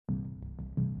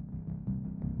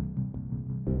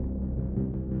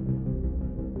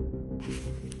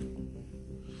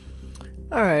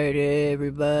Alright,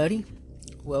 everybody.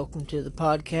 Welcome to the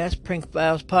podcast, Prank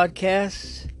Files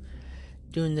Podcast.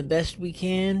 Doing the best we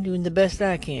can, doing the best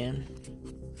I can.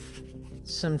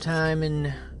 Sometime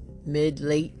in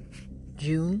late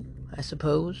June, I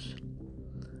suppose.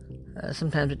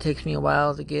 Sometimes it takes me a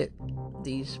while to get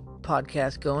these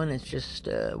podcasts going. It's just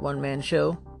a one-man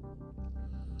show.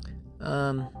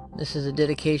 This is a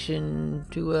dedication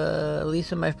to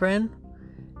Lisa, my friend,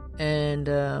 and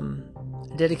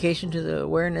dedication to the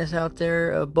awareness out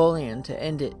there of bullying, to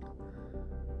end it.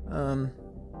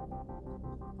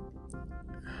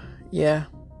 Yeah,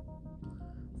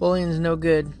 bullying's no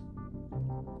good,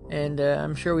 and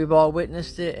I'm sure we've all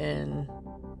witnessed it, and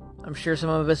I'm sure some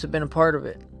of us have been a part of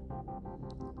it.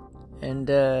 And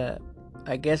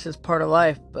I guess it's part of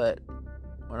life, but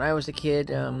when I was a kid,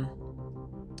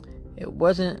 it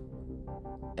wasn't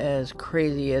as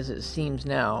crazy as it seems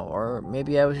now, or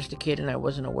maybe I was just a kid and I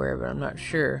wasn't aware of it. I'm not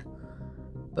sure,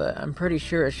 but I'm pretty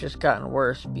sure it's just gotten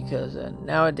worse because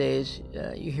nowadays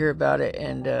you hear about it,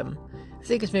 and I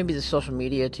think it's maybe the social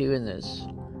media too, and there's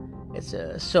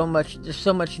so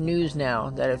much news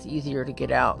now that it's easier to get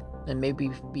out, and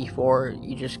maybe before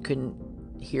you just couldn't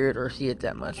hear it or see it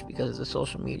that much because of the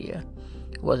social media.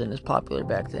 It wasn't as popular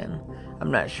back then. I'm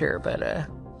not sure, but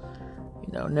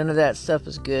none of that stuff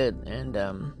is good. And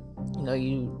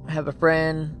you have a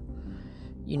friend,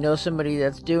 somebody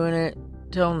that's doing it,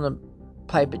 tell them to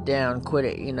pipe it down, quit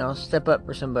it, step up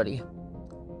for somebody,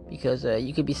 because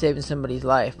you could be saving somebody's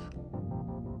life.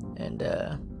 And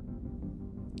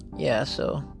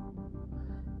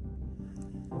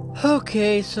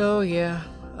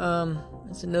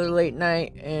it's another late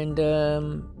night, and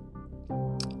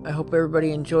I hope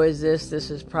everybody enjoys this. This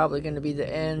is probably going to be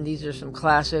the end. These are some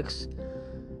classics.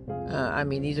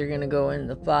 These are going to go in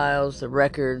the files, the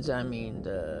records,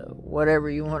 the whatever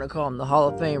you want to call them, the Hall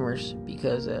of Famers,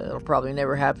 because it'll probably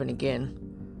never happen again.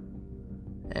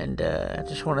 And I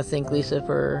just want to thank Lisa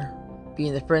for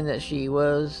being the friend that she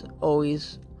was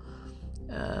always,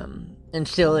 and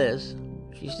still is.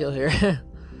 She's still here.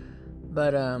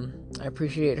 But I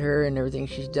appreciate her and everything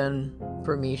she's done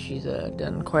for me. She's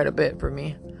done quite a bit for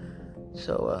me.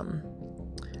 So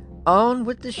on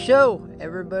with the show.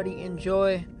 Everybody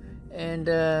enjoy. And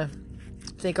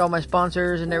thank all my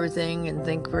sponsors and everything, and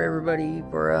thank for everybody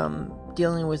for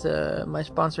dealing with my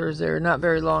sponsors. They're not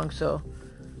very long, so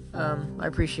I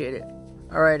appreciate it.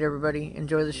 Alright, everybody,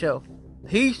 enjoy the show.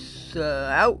 Peace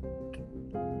out.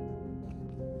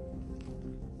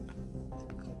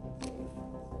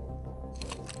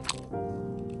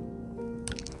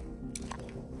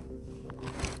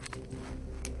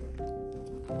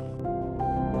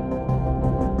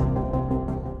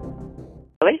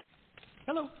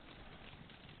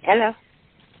 Hello.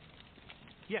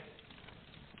 Yes.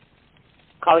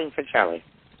 Calling for Charlie.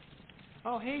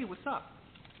 Oh, hey, what's up?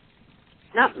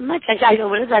 Not much. I know.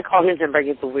 When I call his number, I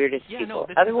get the weirdest people.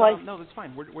 Otherwise, no, that's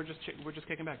fine. We're just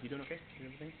kicking back. You doing okay? You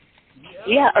doing everything?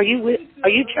 Yeah. Are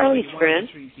you Charlie's friend?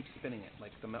 Make sure you keep spinning it.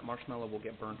 Like the marshmallow will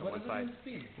get burnt on one side.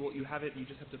 Well, you have it. You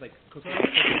just have to cook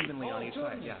it evenly on each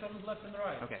side. Yeah. Left and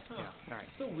right. Okay. Yeah. All right.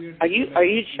 So weird. Are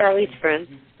you Charlie's friend?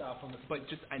 But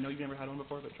I know you've never had one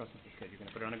before, but trust me, it's good. You're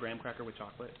gonna put it on a graham cracker with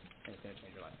chocolate, and it's gonna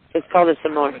change your life. Let's call this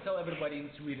some more. I'm gonna tell everybody in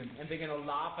Sweden, and they're gonna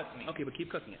laugh at me. Okay, but keep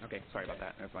cooking it. Okay. Sorry about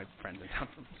that. That's my friend in town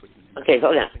from Sweden. Okay,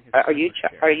 hold on. Are you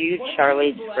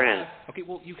Charlie's friend? Okay.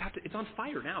 Well, you have to. It's on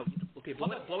fire now. Okay. Blow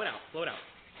it out. Okay.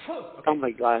 Oh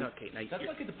my God. Okay. Now that's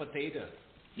like the potato.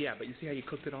 Yeah, but you see how you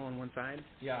cooked it all on one side?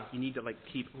 Yeah. You need to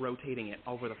keep rotating it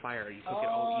over the fire. You cook it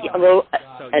all even.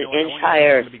 An inch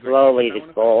higher, slowly, to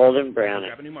golden brown.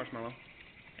 Grab a new marshmallow.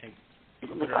 And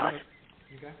oh my God.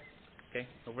 Okay,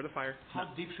 over the fire. How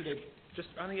deep should I? Just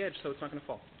on the edge, so it's not going to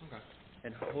fall. Okay.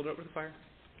 And hold it over the fire.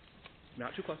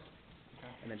 Not too close. Okay.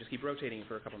 And then just keep rotating it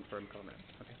for a couple minutes.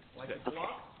 Okay. Like good. a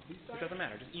block? It doesn't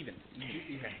matter. Just even.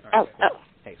 Okay. All right. Oh.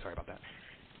 Hey, sorry about that.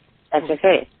 That's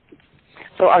okay.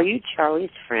 So are you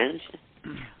Charlie's friend?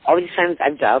 All these times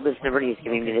I've dialed this number and he's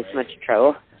giving me this much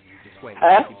trouble. Just wait.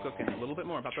 Keep cooking a little bit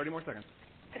more, about 30 more seconds.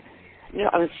 No,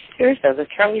 I'm serious though. Because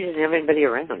Charlie doesn't have anybody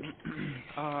around.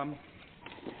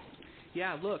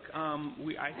 Yeah, look,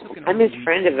 I took an I'm his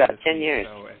friend of about 10 years.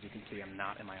 So as you can see, I'm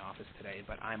not in my office today,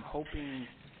 but I'm hoping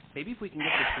maybe if we can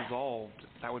get this resolved,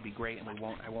 that would be great, and I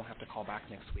won't have to call back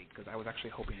next week, because I was actually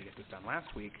hoping to get this done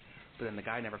last week, but then the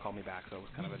guy never called me back, so it was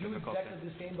kind of a difficult thing.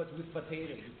 Exactly the same, but with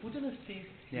potato. You put in a stick.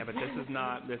 Yeah, but this is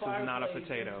not a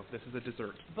potato. This is a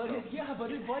dessert. But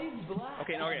why is black?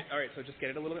 Okay, all right. So just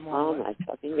get it a little bit more. Oh my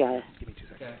fucking God. Give me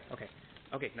 2 seconds.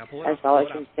 Okay. Now pull it out. That's all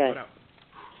I can say.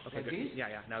 Okay, good.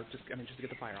 Yeah. Now just to get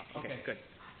the fire off. Okay, good.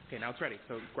 Okay, now it's ready.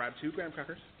 So grab 2 graham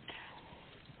crackers.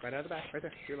 Right out of the back, right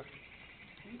there, to your left.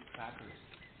 Crackers.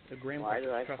 The graham Why do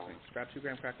crackers, I trust call me. Grab 2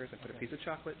 graham crackers and put a piece of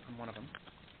chocolate on one of them.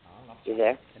 You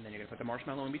there? And then you're going to put the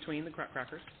marshmallow in between the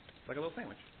crackers, like a little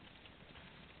sandwich.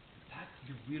 That's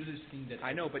the weirdest thing that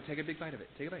I know, but take a big bite of it.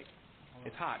 Take a bite.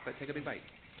 It's hot, but take a big bite.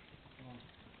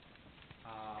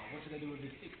 What should I do with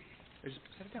this stick? Just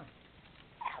set it down.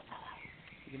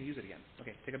 You're going to use it again.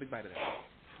 Okay, take a big bite of it.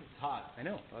 It's hot. I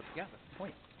know. Well, yeah, that's the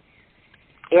point.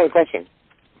 You have a question.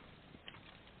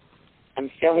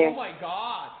 I'm still here. Oh my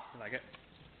god! You like it?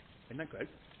 Isn't that good?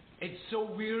 It's so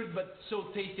weird but so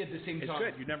tasty at the same It's time.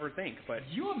 good. You never think, but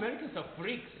You Americans are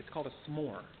freaks. it's called a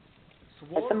s'more.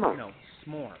 What's some more? No,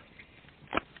 s'more.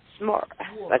 Some more.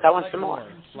 Like I want some more.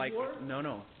 Like,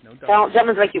 no.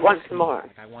 Someone's like, you want some more.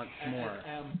 Like, I want s'more.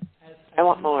 I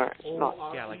want more.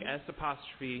 More. Yeah, like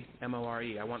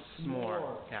S''MORE. I want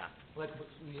s'more. Yeah. Like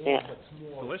Yeah. but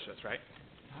s'more. Delicious, right?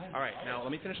 All right, now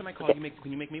let me finish on my call.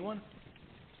 Can you make me one?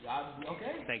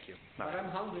 Okay. Thank you. But I'm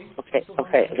hungry. Okay.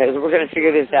 We're gonna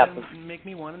figure this out. Make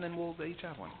me one, and then we'll each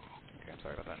have one. Okay, I'm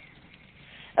sorry about that.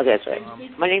 Okay, that's right.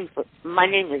 My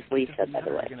name is Lisa, by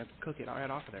the way. You're gonna cook it right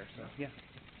off of there, so yeah.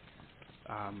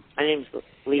 My name's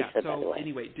Lisa, yeah, by the so way.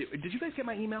 anyway, did you guys get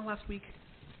my email last week?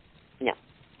 No,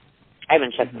 I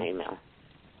haven't checked my email.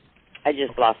 I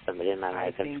just lost somebody in my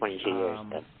life of 22 years.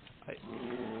 So.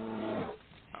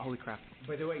 Holy crap!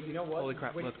 By the way, you know what? Holy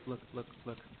crap! Wait. Look!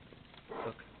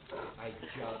 I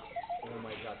just, oh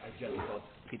my god, I just got.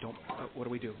 Okay, don't. What do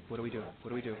we do? What do we do?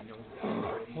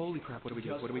 Holy crap! What do we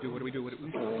do?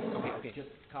 Okay. Just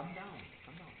calm down.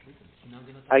 Listen, you're not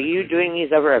gonna. Are you doing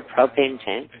these over a propane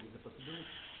tank?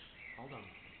 Hold on.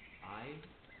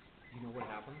 You know what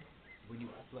happened when you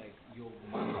like your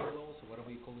marshmallows or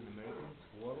whatever you call it in American,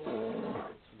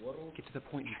 swirl. Get to the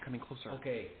point. He's coming closer.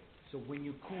 Okay, so when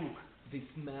you cook, the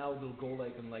smell will go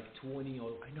like in like 20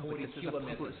 or 40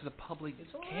 kilometers. This is a public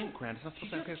campground. It's not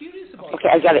supposed Just curious about Okay,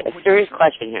 I got it. A serious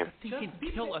question here. He can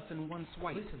kill us in one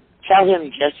swipe. Listen, Tell him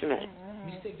just a minute.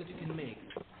 mistake that you can make.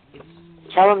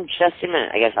 Tell him just a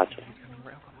minute. I guess I'll tell.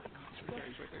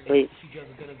 Please. She's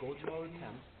just gonna go to our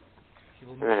tent. She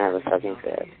will I'm gonna have a fucking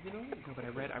fit. No, but I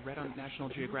read on National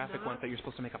Geographic once that you're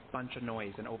supposed to make a bunch of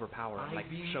noise and overpower, and like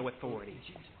show authority.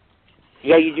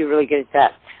 Yeah, you do really good at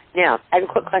that. Now, I have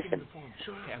a quick question.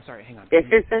 Okay, I'm sorry. Hang on. This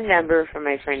is the number for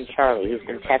my friend Charlie. He's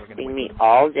been texting me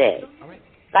all day.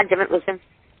 God damn it, listen.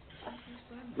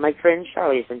 My friend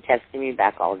Charlie's been texting me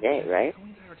back all day, right?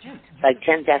 Like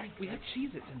 10 texts. We have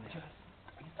Cheez-Its in there.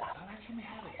 I'll actually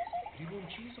have it. You want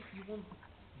cheese or you want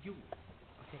you?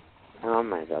 Oh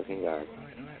my fucking god. All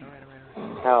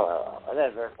right. Oh,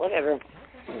 whatever.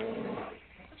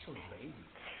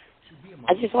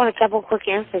 I just want a couple quick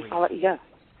answers. I'll let you go.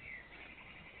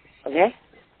 Okay?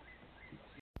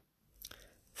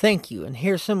 Thank you, and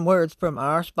here's some words from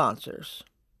our sponsors.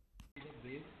 Okay,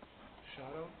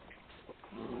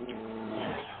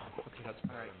 that's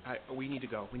all right. We need to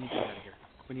go. We need to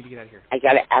get out of here. I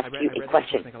gotta ask you I read a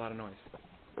question. Make a lot of noise.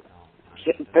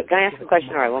 But can I ask a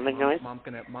question or I won't make noise? Mom's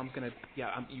gonna.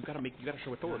 Yeah. You gotta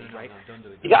show authority, right? Don't do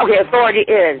it. Yeah, okay, authority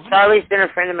is. Charlie's been a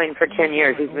friend of mine for 10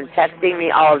 years. He's been texting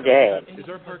me all day. Is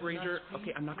there a park ranger?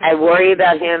 Okay, I'm not I gonna. worry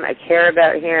about him, I care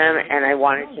about him, and I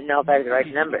wanted to know if I have the right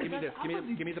number. Give me this.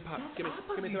 Give me the pot. Give me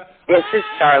the. This is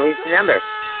Charlie's number.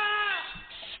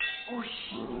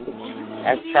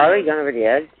 Has Charlie gone over the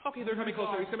edge? Okay, they're coming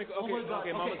closer. He's coming.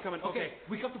 Okay, Mama's coming. Okay.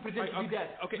 We have to pretend to be dead.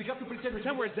 Okay. We have to pretend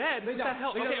we're dead. What the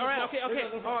hell? Okay, all right. Okay.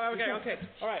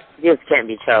 All right. This can't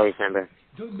be Charlie's number.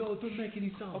 Don't make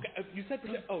any sound. Okay, you said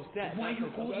pretend. Oh, dead. Why are you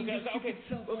holding your stupid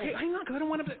cell phone? Okay, hang on, because I don't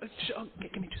want to. Okay,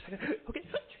 give me 2 seconds. Okay.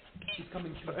 She's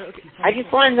coming. Okay. I just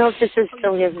want to know if this is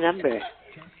still his number.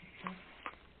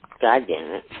 God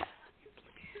damn it.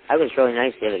 I was really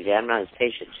nice the other day. I'm not as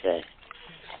patient today.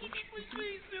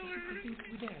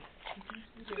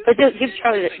 But give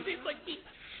Charlie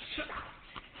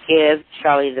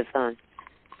the phone.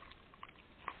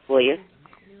 Will you?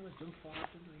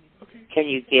 Can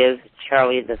you give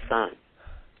Charlie the phone?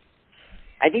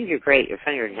 I think you're great. You're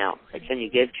funnier than hell. But can you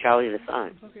give Charlie the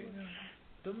phone?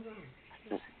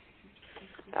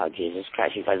 Oh, Jesus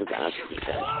Christ. You guys have gone up to each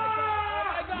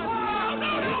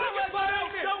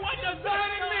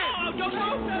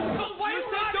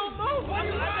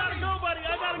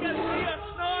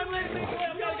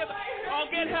I'll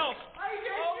get help.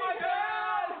 Oh my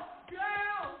God!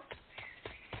 Help!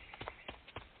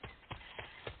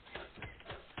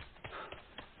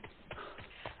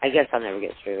 I guess I'll never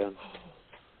get through him.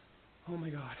 Oh my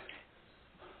God.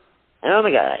 Oh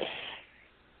my God.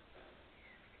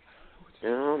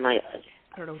 Oh my God.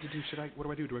 I don't know what to do. What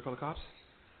do I do? Do I call the cops?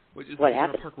 Is What there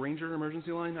happened? a park ranger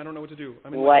emergency line? I don't know what to do.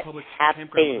 I'm in What a public happened?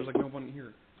 campground. There's like no one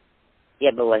here. Yeah,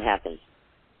 but what happened?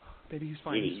 Maybe he's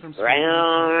fine. Did He's he from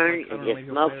drown? Sweden. I don't Is know, it maybe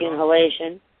he'll smoke fight it off.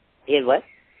 inhalation? He had what?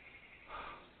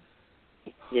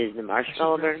 Is the I should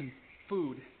marshmallow grab burn? some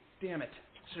food. Damn it.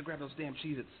 I should have grabbed those damn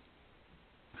Cheez-Its.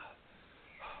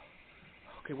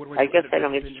 Okay, what do I do? I guess I I've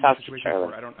don't been get to in this talk to situation Charlie.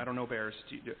 before. I don't know bears.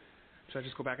 Should I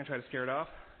just go back and try to scare it off?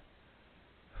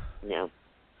 No.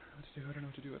 I don't know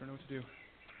what to do. I don't know what to do.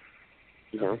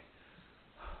 No.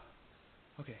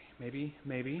 Okay, maybe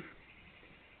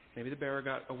the bear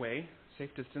got away, safe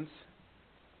distance.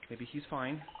 Maybe he's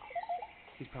fine.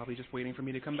 He's probably just waiting for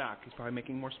me to come back. He's probably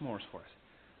making more s'mores for us.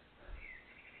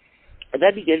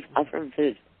 That'd be good. Offer him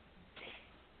food.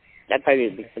 That'd probably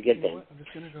be a good You know thing. what? I'm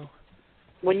just gonna go.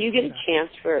 When you get a chance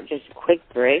for just a quick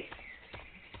break,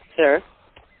 sir,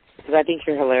 because I think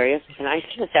you're hilarious, can I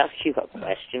just ask you a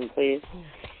question, please?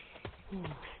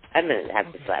 I'm going to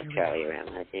have to slap Charlie around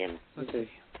with him. This is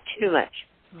too much.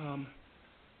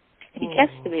 He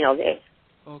texted me all day.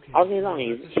 Okay. All day long.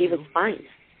 He was fine.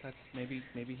 That's maybe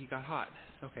he got hot.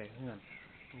 Okay, hang on.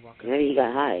 Maybe he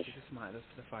got high. This is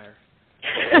the fire.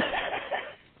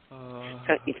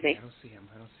 Don't you think? I don't see him.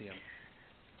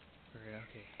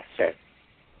 Okay. Sure.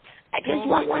 I just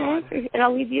want one answer, and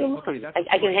I'll leave you alone. Okay,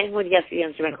 I can hang with you after you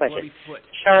answer my question.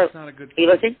 Charlie, Charlie, are you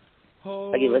listening?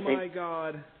 Oh Are you listening? my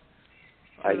God.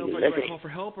 Are I don't you know if I listening? call for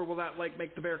help, or will that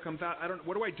make the bear come out?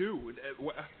 What do I do?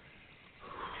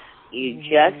 You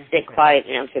just sit quiet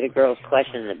and answer the girl's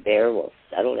question, and the bear will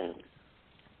settle down.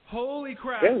 Holy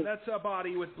crap, Really? that's a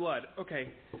body with blood. Okay.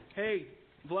 Hey,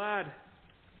 Vlad,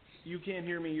 you can't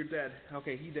hear me, you're dead.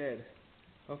 Okay, he dead.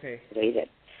 Okay. What you did?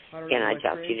 Can I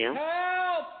talk to you now?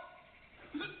 Help!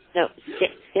 No,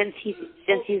 since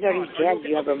he's already dead,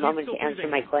 you have a moment to answer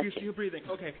my He's question. still breathing.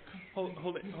 Okay.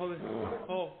 Hold it.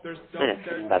 Oh, there's I'm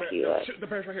gonna fuck you up. The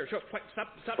bear's right here.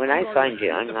 Stop. When I find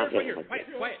you, I'm not going gonna to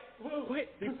Quiet.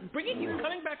 Bring it. He's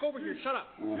coming back over here. Shut up.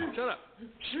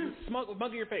 Mug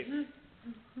of your face.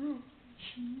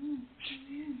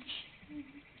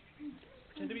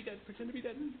 Pretend to be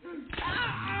dead.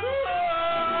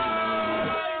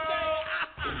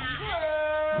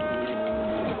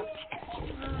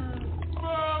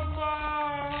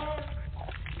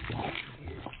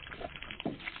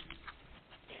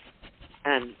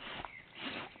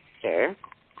 Sir?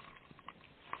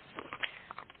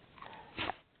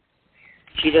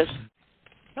 Cheetos?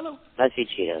 Hello. Let's see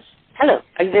Cheetos. Hello,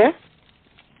 are you there?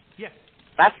 Yes.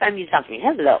 Last time you talked to me.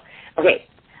 Hello. Okay,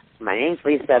 my name's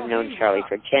Lisa. I've known Charlie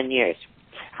for 10 years.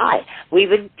 Hi. He's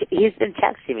been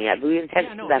texting me. We've been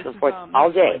texting back and forth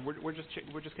all day. We're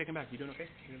just kicking back. You doing okay?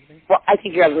 Well, I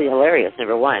think you're absolutely hilarious,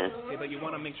 number one. Okay, but you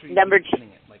want to make sure you Number keep two.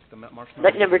 spinning it, like the marshmallow.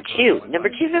 But number two,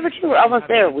 we're almost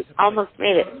there. We almost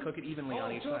made it. Cook it evenly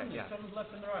on each side. Yeah.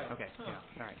 Okay. Yeah.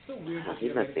 All right. Oh, he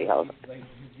must be held.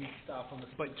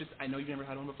 But I know you've never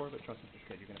had one before, but trust me, it's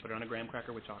good. You're gonna put it on a graham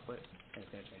cracker with chocolate, and it's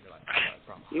gonna change your life.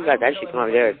 Promise. You guys actually come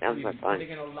over there. It sounds more fun.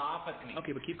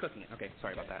 Okay, but keep cooking it. Okay,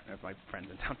 sorry about that. My friend's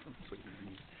in town from Sweden.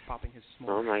 He's popping his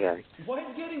s'mores. Oh my God. Why is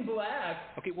it getting black?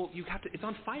 Okay, well you have to. It's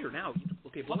on fire now.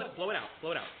 Okay, blow it out.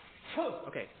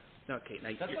 Okay. No, okay. Now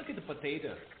That's like the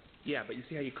potato. yeah, but you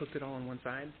see how you cooked it all on one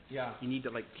side? Yeah. You need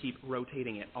to keep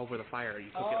rotating it over the fire. You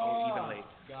cook it all evenly.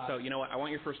 So you know what? I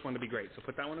want your first one to be great. So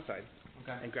put that one aside.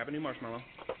 Okay. And grab a new marshmallow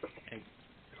and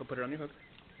put it on your hook.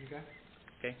 Okay.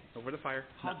 Okay, over the fire.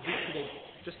 How big should I?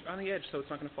 Just on the edge so it's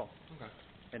not going to fall. Okay.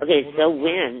 And Okay, hold so it-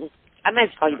 when? I might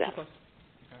have to call you not back. too close.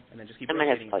 Okay. And then just keep I might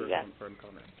have to rotating call you back. for a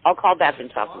couple minutes. I'll call back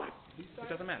and talk more. It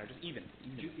doesn't matter. Just even.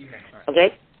 Okay. All right. Okay?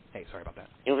 Hey, sorry about that.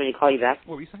 You want me to call you back?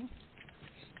 What were you saying?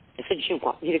 I said you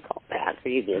want me to call back. Are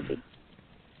you busy?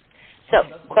 So,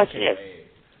 question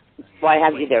is, why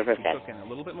have you there for a Keep second? cooking a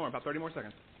little bit more, about 30 more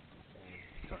seconds.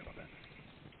 Sorry about that.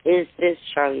 Is this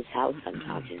Charlie's house I'm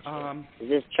talking to? Is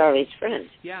this Charlie's friend?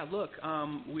 Yeah, look,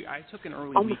 I took an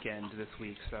early Oh my- weekend this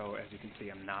week, so as you can see,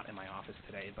 I'm not in my office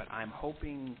today, but I'm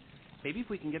hoping maybe if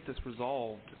we can get this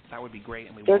resolved, that would be great,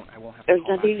 and I won't have to There's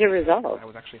call nothing back. to resolve. I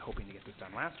was actually hoping to get this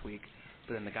done last week,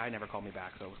 but then the guy never called me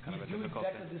back, so it was kind of a You do difficult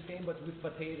exactly thing. the same, but with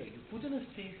potato. You put in a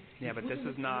stick. Yeah, you but put this in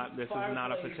is not a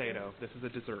fireplace. potato. This is a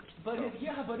dessert. But so.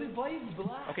 why is it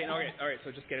black? Okay, all right.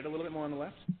 So just get it a little bit more on the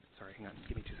left. Sorry, hang on.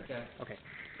 Give me 2 seconds. Okay.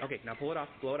 Now pull it off.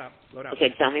 Blow it out. Okay,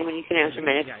 tell me when you can answer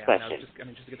my next Yeah. question. Now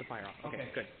just to get the fire off. Okay,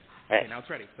 good. Right. Okay, now it's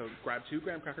ready. So grab 2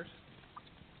 graham crackers.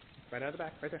 Right out of the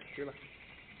back, right there. To your left.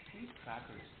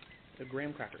 Crackers. The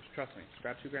graham crackers. Trust me.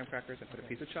 Grab 2 graham crackers and put a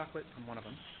piece of chocolate on one of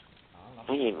them.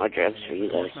 I need more drugs for you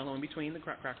Put the guys. marshmallow in between the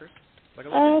crackers. Like a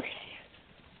little bit. Okay.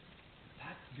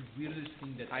 That's the weirdest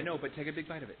thing that. I know, but take a big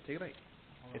bite of it. Take a bite.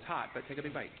 It's hot, but take a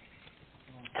big bite.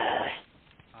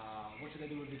 What should I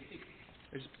do with this stick?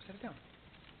 Just set it down.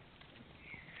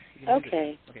 You can use Okay.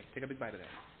 it. Okay, take a big bite of that.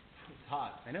 It's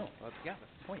hot. I know. Well, yeah,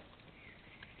 that's the point.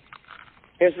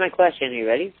 Here's my question. Are you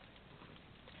ready?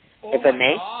 Oh If I my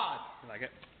may? God. You like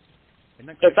it? Isn't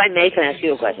that So if great? I may, can I ask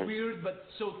you a It's so question? weird, but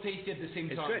so tasty at the same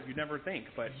It's time. good. You never think,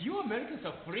 but You Americans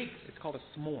are freaks. it's called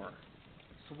a s'more.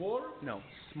 Swore? No,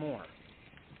 s'more.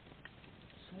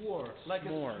 Swore. Like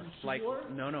S'more. a Like swore?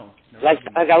 no. Like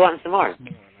I want some more.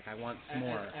 S'more. Like I want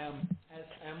s'more.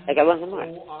 Like I want some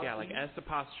more. Yeah, like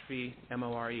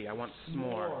S''MORE. I want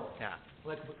s'more. S'more. Yeah.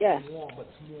 Like Yeah. s'more, but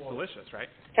s'more. Delicious, right?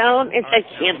 Tell them it's All right, a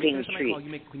now, let me camping finish my treat.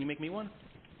 call. Can you make me one?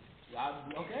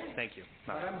 Okay. Thank you.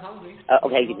 But I'm hungry.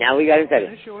 Okay, now we got it started.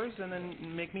 Finish yours and then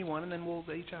make me one, and then we'll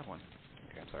each have one.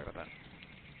 Okay, I'm sorry about that.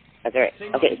 That's all right.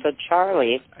 Okay, so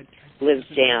Charlie lives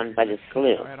down by the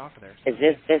slough. Right off of there. Is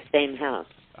this same house?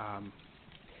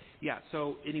 Yeah.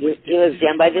 So anyway, He lives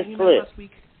down by the did you slough. last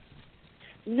week?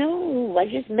 No, I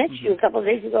just met you a couple of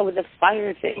days ago with the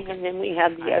fire thing, and then we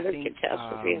had the I other think,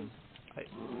 catastrophe.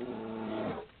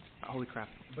 Holy crap!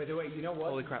 By the way, you know what?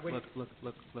 Holy crap! Wait, Look!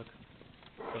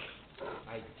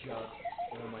 I just,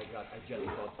 oh my God, I just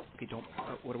got. Okay, don't.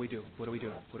 What do we do? What do we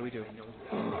do? What do we do?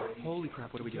 Holy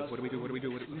crap! What do we do? What do we do? What do we do?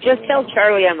 Just tell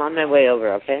Charlie I'm on my way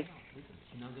over, okay?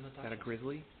 Not gonna Is that a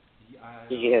grizzly?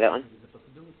 Did you hear that one?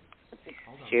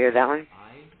 Did you hear that one?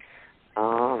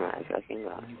 Oh my fucking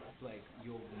god. Like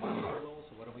your marshmallows,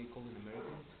 or whatever you call it in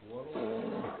American,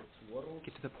 swirl.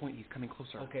 Get to the point. He's coming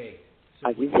closer. Okay.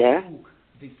 Are you there?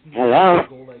 They Hello?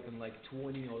 go like in like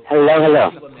 20 or Hello.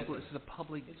 This is a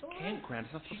public campground.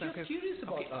 It's not supposed She's to. just curious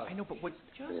about Okay, us. I know, but what?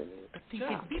 The thing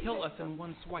can kill us in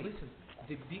one swipe. Listen,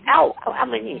 the biggest Ow! Ow,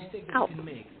 my knee. mistake that Ow. you can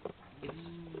make is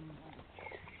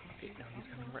Okay, now he's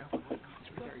coming around.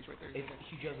 He's right there. He's right there. if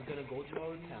she's just gonna go to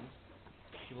our tent.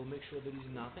 She will make sure there is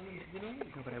nothing, and you know.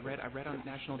 No, but I read on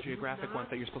National Geographic once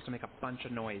that you're supposed to make a bunch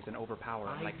of noise and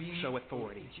overpower, like show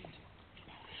authority.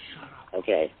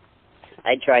 Okay.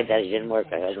 I tried that. It didn't work.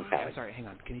 I wasn't I'm powered. sorry, hang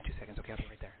on. Give me 2 seconds. Okay, I'll be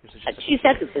right there. This is 2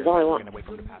 seconds is all I We're want. gonna wait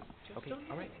for him to pass. Okay,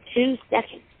 all right. 2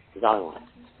 seconds is all I want.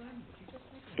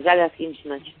 Is that asking too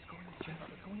much?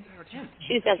 Go inside our tent.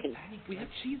 2 seconds. We have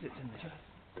Cheez-Its in there.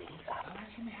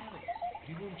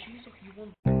 You want cheese or you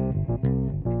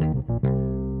want?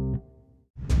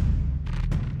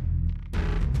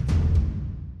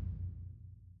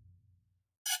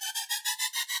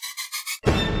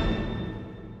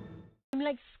 I'm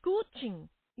like scooching,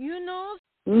 you know?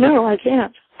 No, I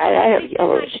can't. I have They say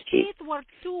yellow my teeth. teeth were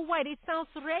too white. It sounds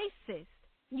racist,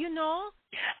 you know?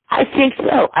 I think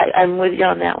so. I'm with you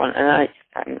on that one. And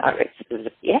I'm not racist.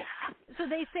 Yeah. So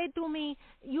they say to me,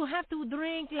 you have to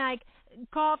drink like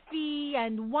coffee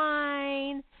and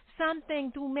wine,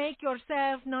 something to make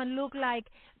yourself not look like,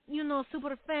 you know,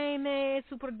 super famous,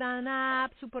 super done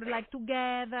up, super like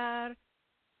together.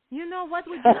 You know, what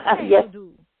would you say Yes. to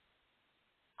do?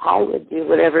 I would do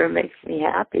whatever makes me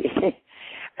happy.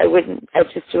 I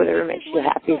just do whatever makes you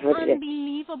happy so for the day.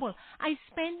 unbelievable. I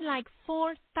spent like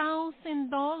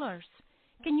 $4,000.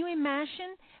 Can you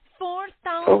imagine?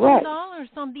 $4,000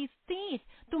 on these teeth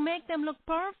to make them look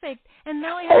perfect, and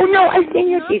now I have Oh, no, I've seen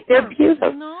your not teeth. They're perfect,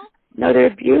 beautiful. You know? No, they're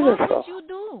What beautiful. would you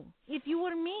do if you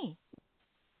were me?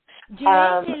 Jane,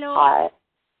 hello?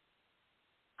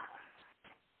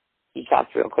 You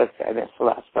talked real quick there. I missed the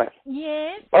last part.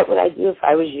 Yes? What would I do if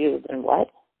I was you? Then what?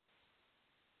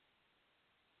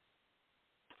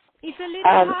 It's a little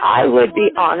hard I would to be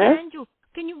understand honest. you.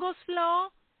 Can you go slow?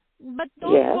 But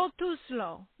don't Yes. go too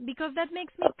slow, because that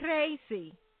makes me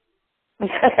crazy.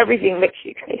 Everything makes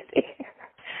you crazy.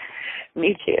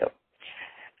 Me too.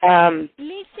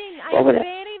 Listen, What I'm would I-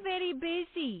 very, very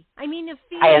busy. I mean,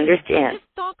 I understand.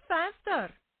 Just talk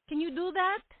faster. Can you do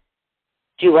that?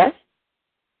 Do what?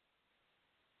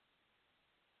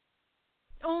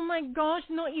 Oh my gosh,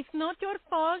 no, it's not your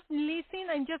fault. Listen,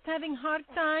 I'm just having hard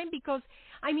time because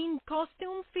I'm in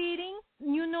costume fitting,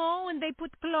 you know, and they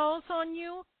put clothes on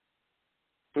you.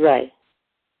 Right.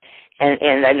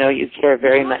 And I know you care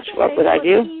very much. What would I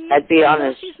do? I'd be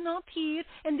honest. She's not here,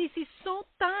 and this is so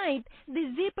tight.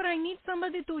 The zipper, I need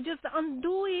somebody to just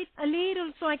undo it a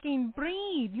little so I can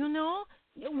breathe, you know?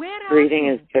 Where are Breathing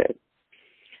you? is good.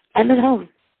 I'm at home.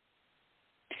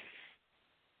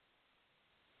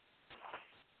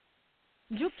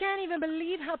 You can't even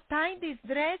believe how tight this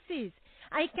dress is.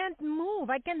 I can't move.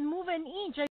 I can't move an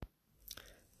inch.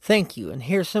 Thank you, and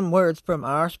here's some words from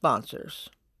our sponsors.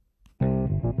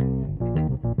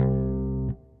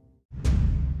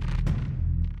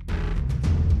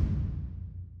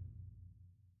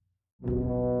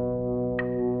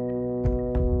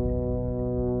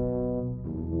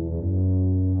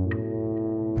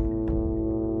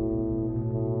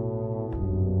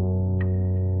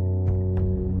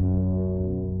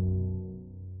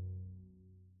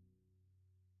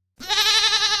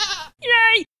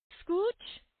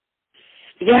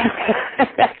 Yeah.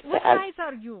 What size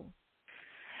are you?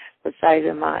 What size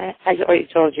am I? I already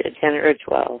told you, a 10 or a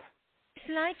 12. It's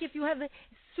like if you have a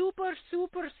super,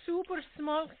 super, super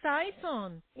small size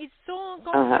on. It's so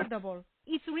uncomfortable.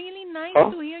 It's really nice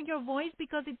to hear your voice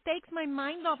because it takes my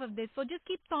mind off of this. So just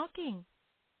keep talking.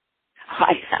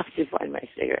 I have to find my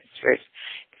cigarettes first.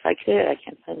 If I could, I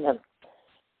can't find them.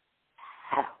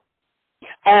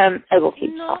 I will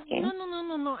keep talking.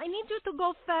 No. I need you to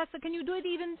go faster. Can you do it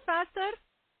even faster?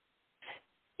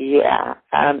 Yeah.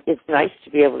 It's nice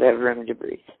to be able to have room to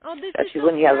breathe. Oh, this especially is so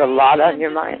when you have a lot on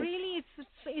your mind. Really,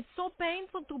 it's so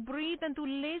painful to breathe and to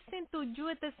listen to you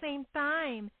at the same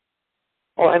time.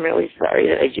 Oh, I'm really sorry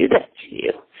that I do that to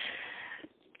you.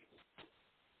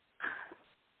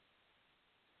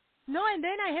 No, and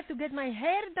then I have to get my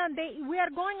hair done. We are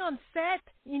going on set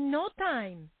in no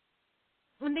time.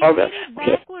 When they did it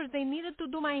backwards, they needed to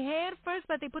do my hair first,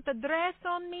 but they put a dress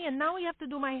on me, and now we have to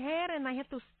do my hair, and I have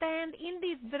to stand in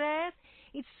this dress.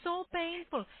 It's so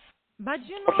painful. But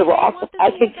you know, okay, well, I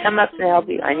can come up and help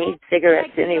you. I need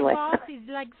cigarettes anyway.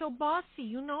 Like so bossy,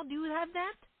 you know. Do you have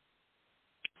that?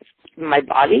 My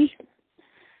body?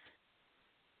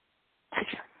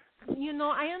 You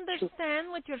know, I understand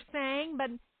what you're saying,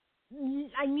 but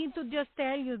I need to just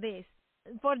tell you this.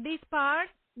 For this part,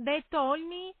 they told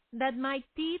me that my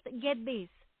teeth get this.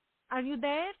 Are you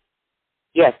there?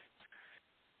 Yes.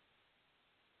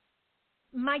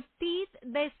 My teeth,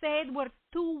 they said, were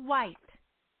too white.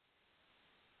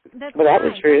 That's well, that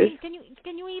was true. I mean,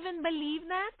 can you even believe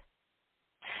that?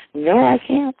 No, I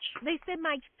can't. They said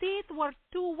my teeth were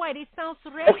too white. It sounds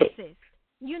racist. Okay.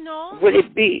 You know? Would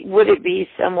it be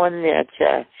someone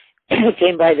that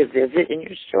came by to visit in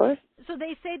your store? So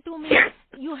they said to me,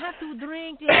 you have to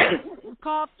drink like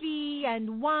coffee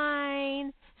and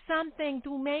wine, something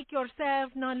to make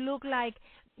yourself not look like,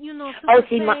 you know, super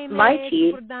famous, my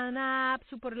teeth, super done up,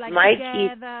 super like my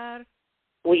together. Teeth,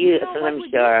 well, you know, what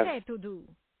would you say to do?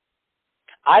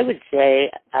 I would say,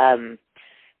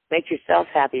 make yourself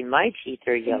happy. My teeth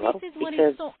are yellow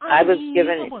because so I was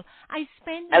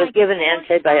given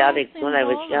antibiotics when I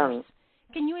was young.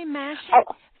 Can you imagine?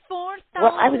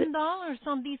 $4,000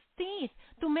 on these teeth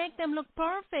to make them look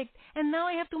perfect, and now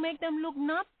I have to make them look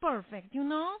not perfect, you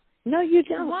know? No, you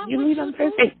don't. What you leave them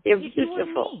perfect. They're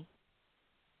beautiful.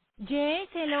 Yes,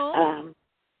 hello?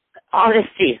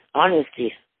 Honesty.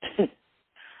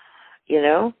 You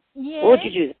know? Yes. What would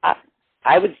you do?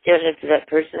 I would stand up to that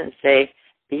person and say,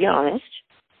 be honest,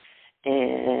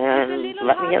 and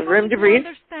let me have room to breathe. I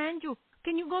understand you.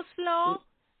 Can you go slow?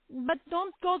 But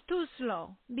don't go too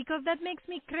slow, because that makes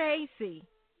me crazy.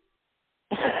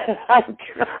 I'm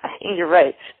trying. You're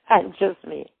right. I'm just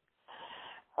me.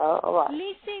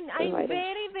 Listen, I'm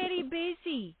very, very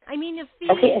busy. I mean, a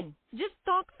feeling. Okay. Just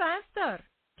talk faster.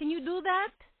 Can you do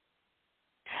that?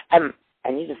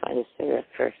 I need to find a cigarette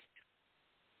first.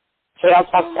 So I'll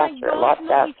talk faster, a lot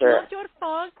faster. It's not your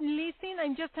fault. Listen,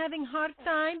 I'm just having a hard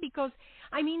time because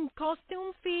I'm in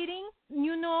costume fitting,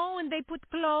 you know, and they put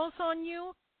clothes on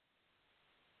you.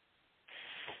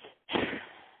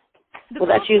 Well,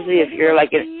 that's usually if you're like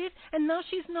it. And now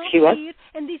she's not here,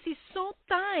 and this is so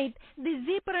tight. The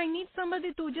zipper, I need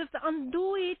somebody to just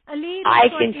undo it a little. I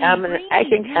can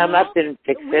come up and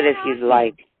fix it if you'd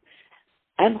like.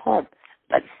 I'm home.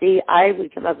 But see, I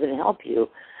would come up and help you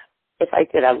if I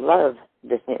could. I love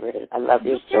this neighborhood. I love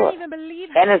your store. Can't even believe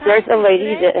and if there's a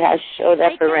lady that has showed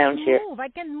up around here. I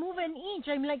can't move an inch.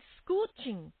 I'm like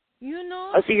scooching, you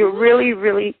know? Oh, so you're really,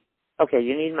 really... Okay,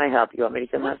 you need my help. You want me to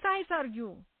come up? What size are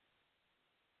you?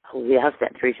 Oh, we asked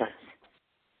that 3 times.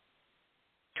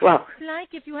 12. It's like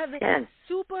if you have 10. a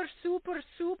super, super,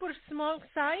 super small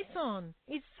size on.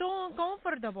 It's so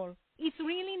uncomfortable. It's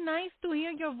really nice to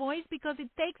hear your voice because it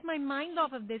takes my mind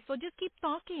off of this. So just keep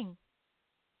talking.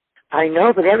 I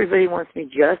know, but everybody wants me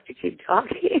just to keep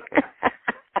talking.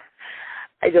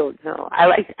 I don't know. I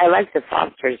like the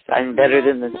Foster's sign better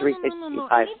than the 365. No.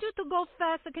 I need you to go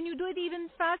faster. Can you do it even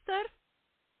faster?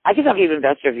 I can talk even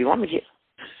faster if you want me to.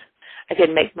 I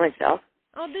can make myself.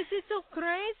 Oh, this is so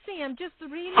crazy. I'm just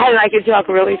really... I like to talk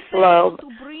really slow. To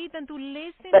breathe and to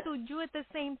listen to you at the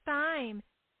same time.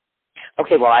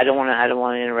 Okay, well, I don't want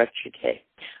to interrupt you today.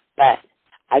 But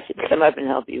I should come up and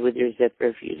help you with your zipper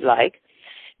if you'd like.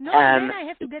 No, then I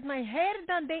have to get my hair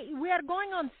done. We are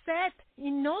going on set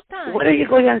in no time. What are you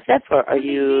going on set for? Are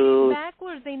you...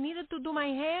 backwards. They needed to do my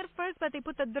hair first, but they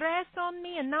put a dress on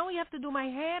me, and now we have to do my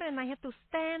hair, and I have to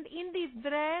stand in this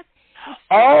dress.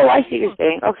 I see what you're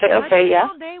saying. Okay, yeah.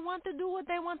 Know, they want to do what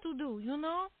they want to do, you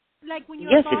know? Like when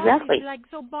you're yes, bossy, exactly. Like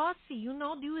so bossy, you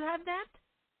know? Do you have that?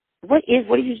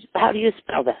 How do you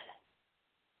spell that?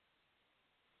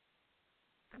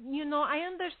 I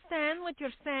understand what you're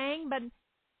saying, but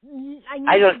I I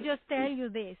need don't- to just tell you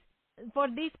this. For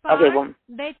this Okay, part, well-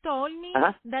 they told me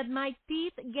Uh-huh. that my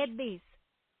teeth get this.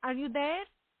 Are you there?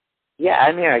 Yeah,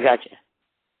 I'm here. I got you.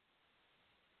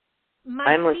 My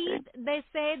I'm listening. teeth, they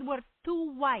said, were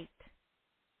too white.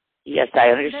 Yes, I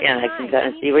understand. That's I can right.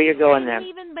 kind of see where you're going there. Can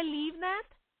you even believe that?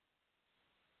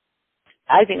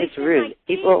 I think They it's said rude. my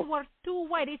People, teeth were too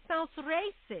white. It sounds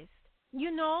racist.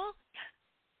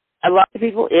 a lot of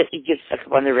people, it get stuck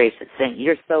up on the racist thing.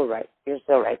 You're so right. You're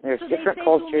so right. There's So different they say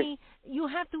cultures. to me, you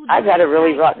have to I've had a drink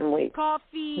really like rotten week.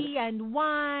 coffee and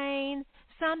wine,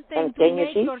 something And to can you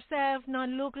make see? yourself not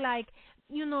look like,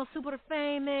 super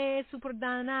famous, super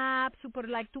done up, super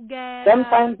like together.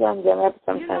 Sometimes I'm done up,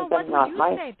 sometimes What I'm not. would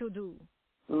you say to do?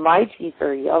 My teeth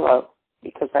are yellow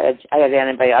because I had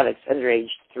antibiotics under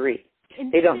age 3.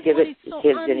 And They this don't is give what it is to so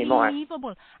kids anymore.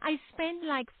 unbelievable. I spent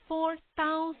like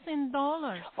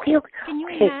 $4,000. Well, Can you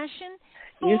okay, imagine?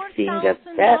 you seemed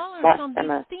upset $4,000 last on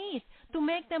time. these teeth to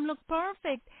make them look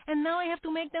perfect, and now I have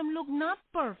to make them look not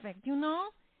perfect.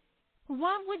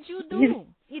 What would you do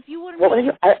if you were What me?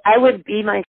 would I would be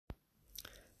my.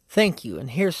 Thank you,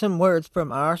 and here's some words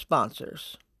from our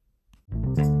sponsors.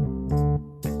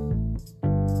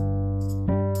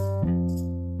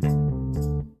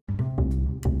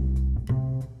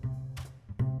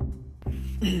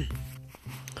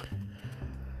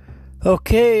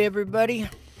 Okay, everybody.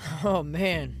 Oh,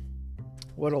 man.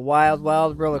 What a wild,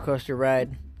 wild roller coaster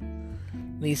ride.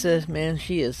 Lisa, man,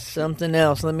 she is something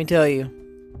else, let me tell you.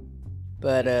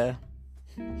 But,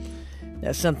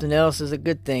 that something else is a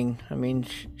good thing. I mean,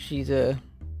 she's,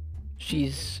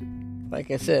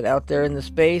 like I said, out there in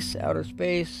the outer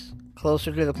space,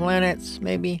 closer to the planets,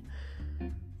 maybe.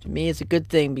 To me, it's a good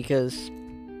thing because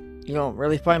you don't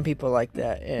really find people like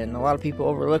that, and a lot of people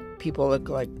overlook people like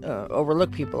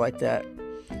that.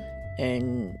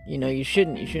 And you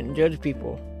shouldn't judge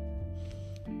people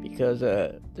because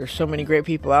there's so many great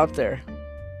people out there,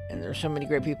 and there's so many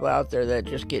great people out there that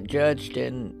just get judged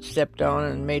and stepped on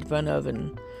and made fun of,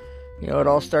 and it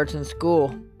all starts in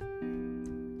school.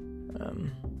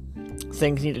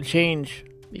 Things need to change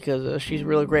because she's a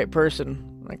really great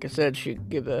person. Like I said, she'd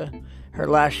give her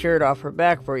last shirt off her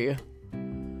back for you.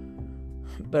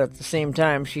 But at the same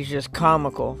time, she's just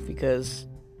comical because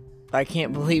I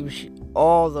can't believe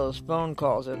all those phone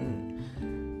calls.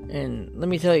 And let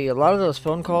me tell you, a lot of those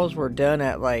phone calls were done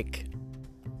at 1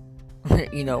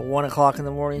 o'clock in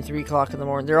the morning, 3 o'clock in the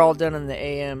morning. They're all done in the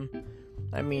AM.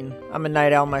 I mean, I'm a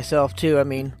night owl myself too.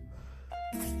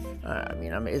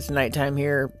 It's nighttime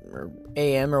here, or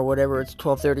AM or whatever. It's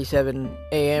 12:37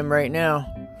 AM right now.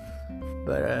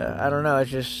 But I don't know.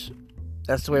 It's just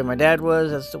that's the way my dad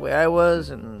was. That's the way I was,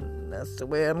 and that's the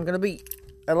way I'm gonna be.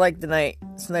 I like the night.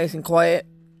 It's nice and quiet,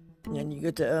 and you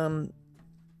get to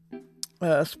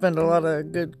spend a lot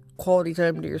of good quality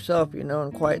time to yourself,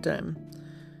 and quiet time.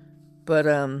 But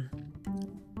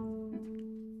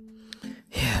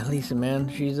yeah, Lisa, man,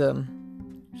 she's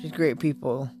great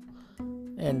people,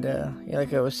 and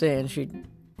like I was saying, she'd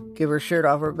give her shirt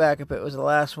off her back if it was the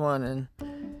last one, and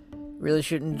really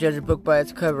shouldn't judge a book by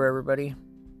its cover, everybody.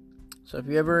 So if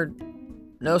you ever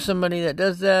know somebody that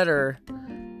does that, or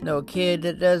know a kid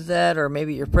that does that, or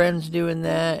maybe your friend's doing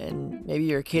that, and maybe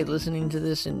you're a kid listening to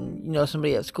this and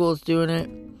somebody at school is doing it,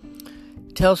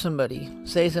 tell somebody,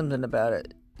 say something about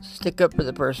it, stick up for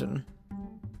the person,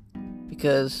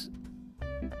 because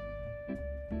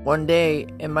one day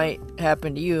it might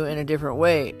happen to you in a different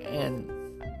way, and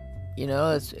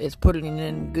it's putting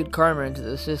in good karma into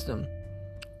the system.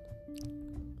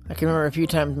 I can remember a few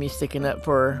times me sticking up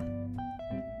for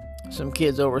some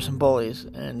kids over some bullies,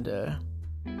 and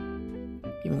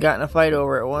even got in a fight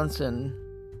over it once, and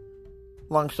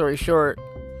long story short,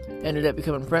 ended up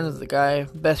becoming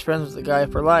best friends with the guy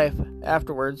for life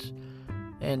afterwards,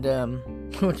 and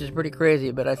which is pretty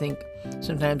crazy, but I think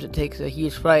sometimes it takes a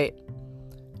huge fight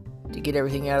to get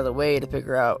everything out of the way to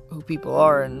figure out who people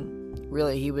are, and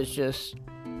really he was just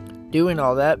doing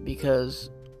all that because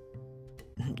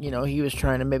he was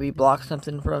trying to maybe block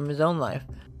something from his own life.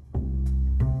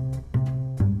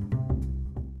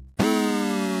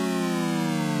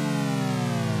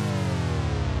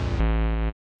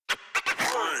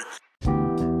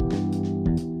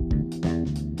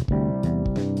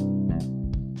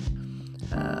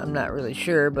 I'm not really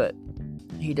sure, but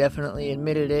he definitely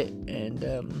admitted it,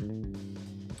 and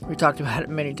we talked about it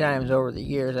many times over the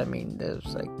years. I mean,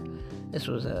 this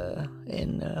was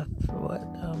in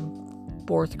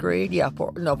fourth grade?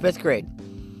 Fifth grade.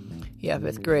 Yeah,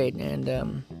 fifth grade,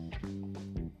 and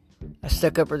I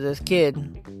stuck up for this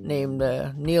kid named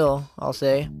Neil, I'll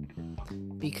say,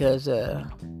 because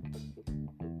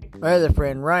my other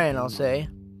friend, Ryan, I'll say,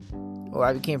 or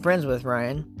I became friends with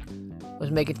Ryan,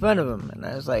 was making fun of him. And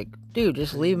I was like, dude,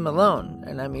 just leave him alone.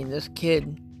 And I mean, this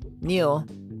kid, Neil,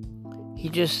 he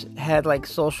just had like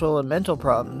social and mental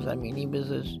problems. I mean, he was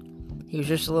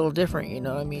just a little different, you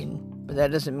know. I mean, but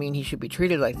that doesn't mean he should be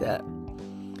treated like that.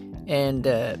 And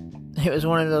it was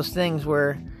one of those things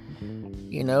where,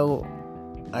 you know,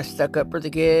 I stuck up for the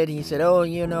kid. He said, oh,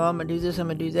 you know, I'm going to do this, I'm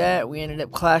going to do that. We ended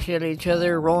up clashing at each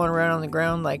other, rolling around on the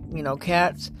ground like, you know,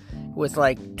 cats, with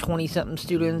like 20-something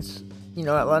students, you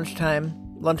know, at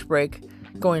lunch break,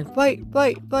 going, fight,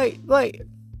 fight, fight, fight.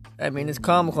 I mean, it's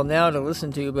comical now to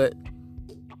listen to, but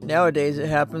nowadays it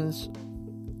happens.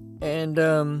 And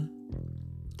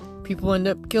people end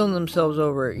up killing themselves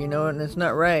over it, you know, and it's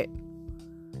not right.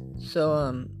 So,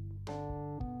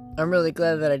 I'm really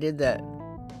glad that I did that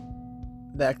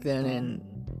back then, and,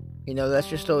 you know, that's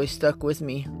just always stuck with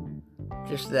me,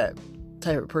 just that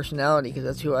type of personality, because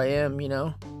that's who I am, you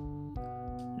know.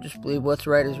 Just believe what's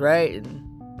right is right,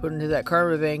 and put into that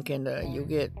karma bank, and you'll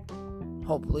get,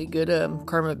 hopefully, good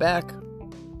karma back.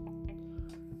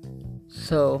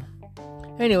 So,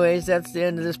 anyways, that's the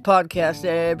end of this podcast,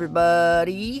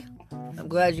 everybody. I'm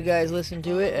glad you guys listened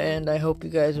to it, and I hope you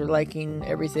guys are liking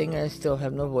everything. I still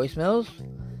have no voicemails,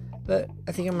 but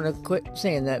I think I'm going to quit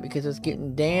saying that because it's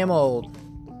getting damn old.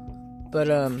 But,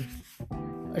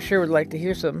 I sure would like to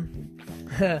hear some,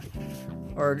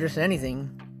 or just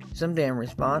anything, some damn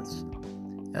response.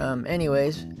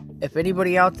 Anyways, if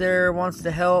anybody out there wants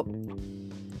to help,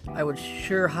 I would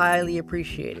sure highly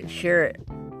appreciate it. Share it.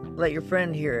 Let your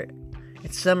friend hear it.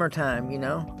 It's summertime, you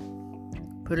know.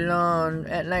 Put it on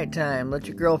at nighttime. Let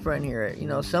your girlfriend hear it. You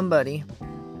know, somebody.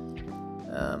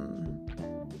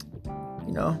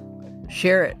 You know,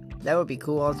 share it. That would be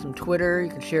cool on some Twitter. You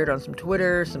can share it on some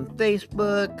Twitter, some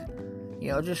Facebook.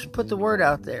 You know, just put the word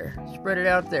out there. Spread it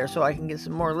out there so I can get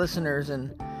some more listeners.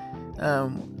 And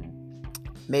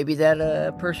maybe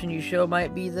that person you show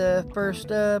might be the first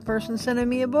person sending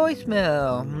me a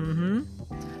voicemail.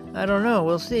 I don't know.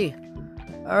 We'll see.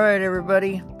 All right,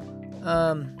 everybody.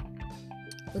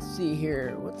 Let's see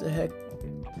here. What the heck?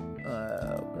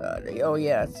 Oh, God. Oh,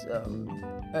 yeah. It's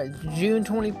June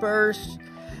 21st,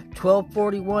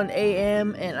 12:41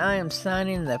 a.m., and I am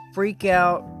signing the freak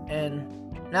out and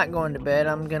not going to bed.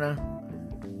 I'm going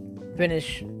to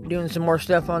finish doing some more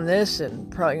stuff on this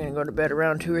and probably going to go to bed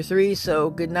around 2 or 3. So,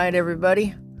 good night,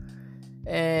 everybody,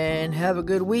 and have a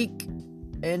good week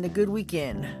and a good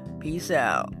weekend. Peace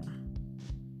out.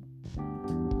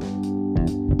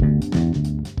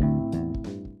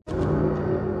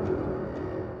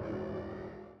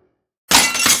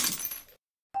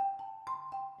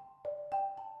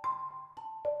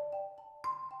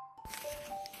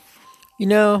 You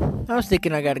know, I was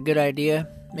thinking I got a good idea.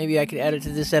 Maybe I could add it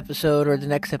to this episode or the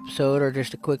next episode or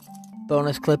just a quick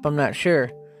bonus clip. I'm not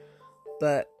sure.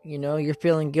 But, you know, you're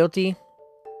feeling guilty.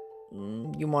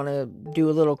 You want to do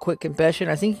a little quick confession.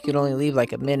 I think you can only leave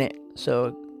like a minute, so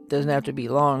it doesn't have to be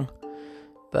long.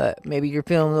 But maybe you're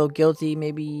feeling a little guilty.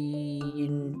 Maybe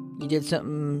you did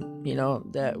something, you know,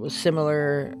 that was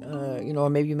similar. You know, or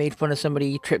maybe you made fun of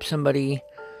somebody, tripped somebody,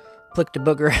 flicked a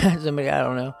booger at somebody. I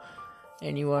don't know.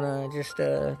 And you want to just,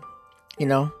 you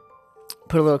know,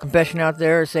 put a little confession out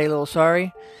there or say a little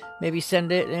sorry. Maybe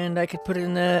send it and I could put it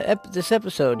in this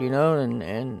episode, you know,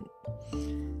 and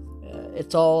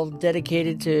it's all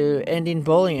dedicated to ending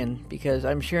bullying, because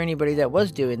I'm sure anybody that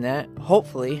was doing that,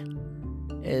 hopefully,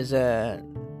 is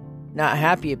not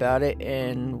happy about it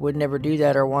and would never do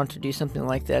that or want to do something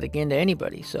like that again to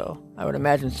anybody. So I would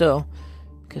imagine so,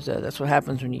 because that's what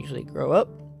happens when you usually grow up.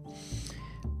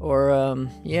 Or,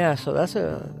 yeah, so that's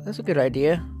a good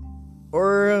idea.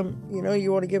 Or, you know,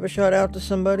 you want to give a shout out to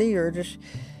somebody, or just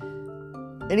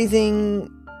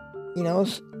anything, you know,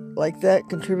 like that,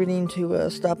 contributing to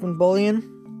stopping bullying.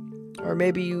 Or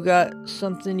maybe you got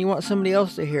something you want somebody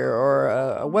else to hear, or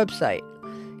a website,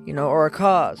 you know, or a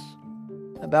cause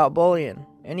about bullying.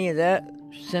 Any of that,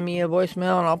 send me a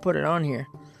voicemail and I'll put it on here.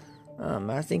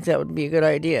 I think that would be a good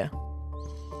idea.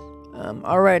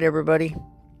 All right, everybody.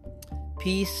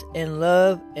 Peace and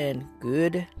love and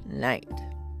good night.